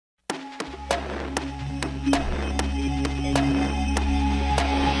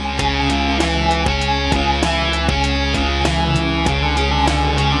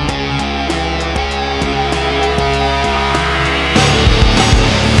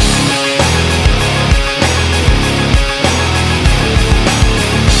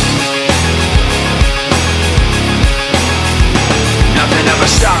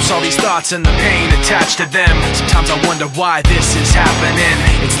thoughts and the pain attached to them. Sometimes I wonder why this is happening.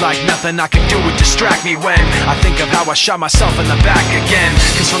 It's like nothing I can do would distract me when I think of how I shot myself in the back again.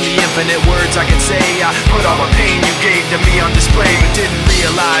 Cause from the infinite words I can say, I put all the pain you gave to me on display, but didn't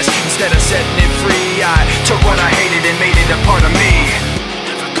realize instead of setting it free, I took what I hated and made it a part of me.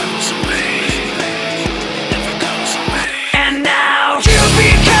 Never goes away, never goes away. And now you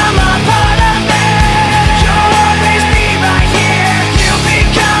become a part of me. You'll always be right here. You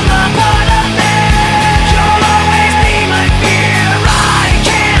become a part of me. You'll always be my fear. I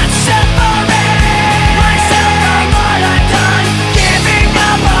can't separate myself from what I've done. Giving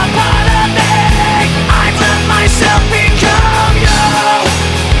up a part of me. I've let myself become you.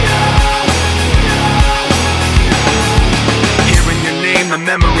 Hearing your name, the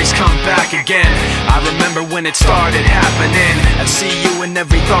memories come back again. I remember when it started happening. I'd see you in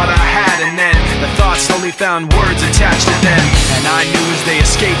every thought I had, and then the thoughts slowly found words attached to them. And I knew as they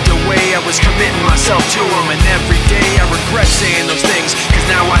escaped away, I was committing myself to them. And every day I regret saying those things, cause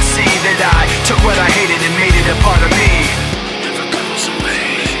now I see that I took what I hated and made it a part of me. Never goes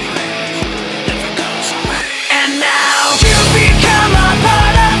away, never goes away. And now you become a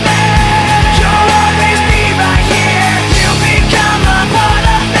part of me. You'll always be right here. You become a part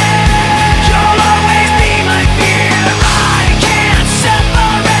of me. You'll always be my fear. I can't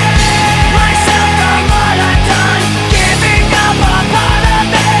separate myself from what I've done. Giving up a part of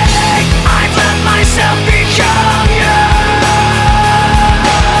me. I've let myself become you.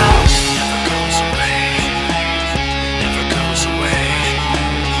 Never goes away, never goes away,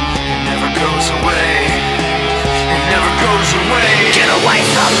 it never goes away, it never goes away. Get away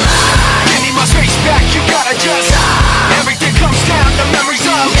from me. Give me my space back, you gotta just everything comes down to memories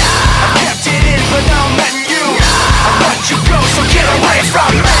of I kept it in, but now I'm letting you I let you go, so get away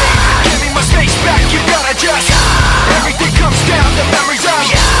from me. Give me my space back, you gotta just everything comes down to memories of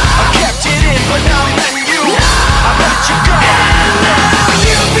I kept it in, but now I'm letting you I let you go. And now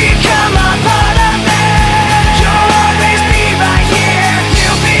you become a part of me. You'll always be right here.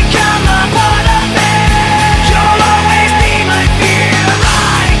 You become a part of me. You'll always be my fear.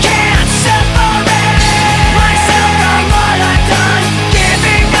 I can't separate myself from what I've done.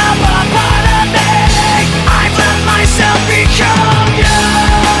 Giving up a part of me. I've let myself become you.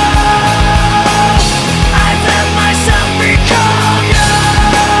 I've let myself become you.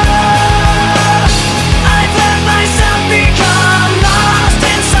 I've let myself become lost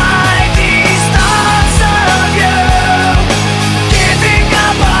inside these thoughts of you. Giving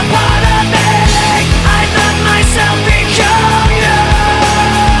up a part of me. I've let myself become you.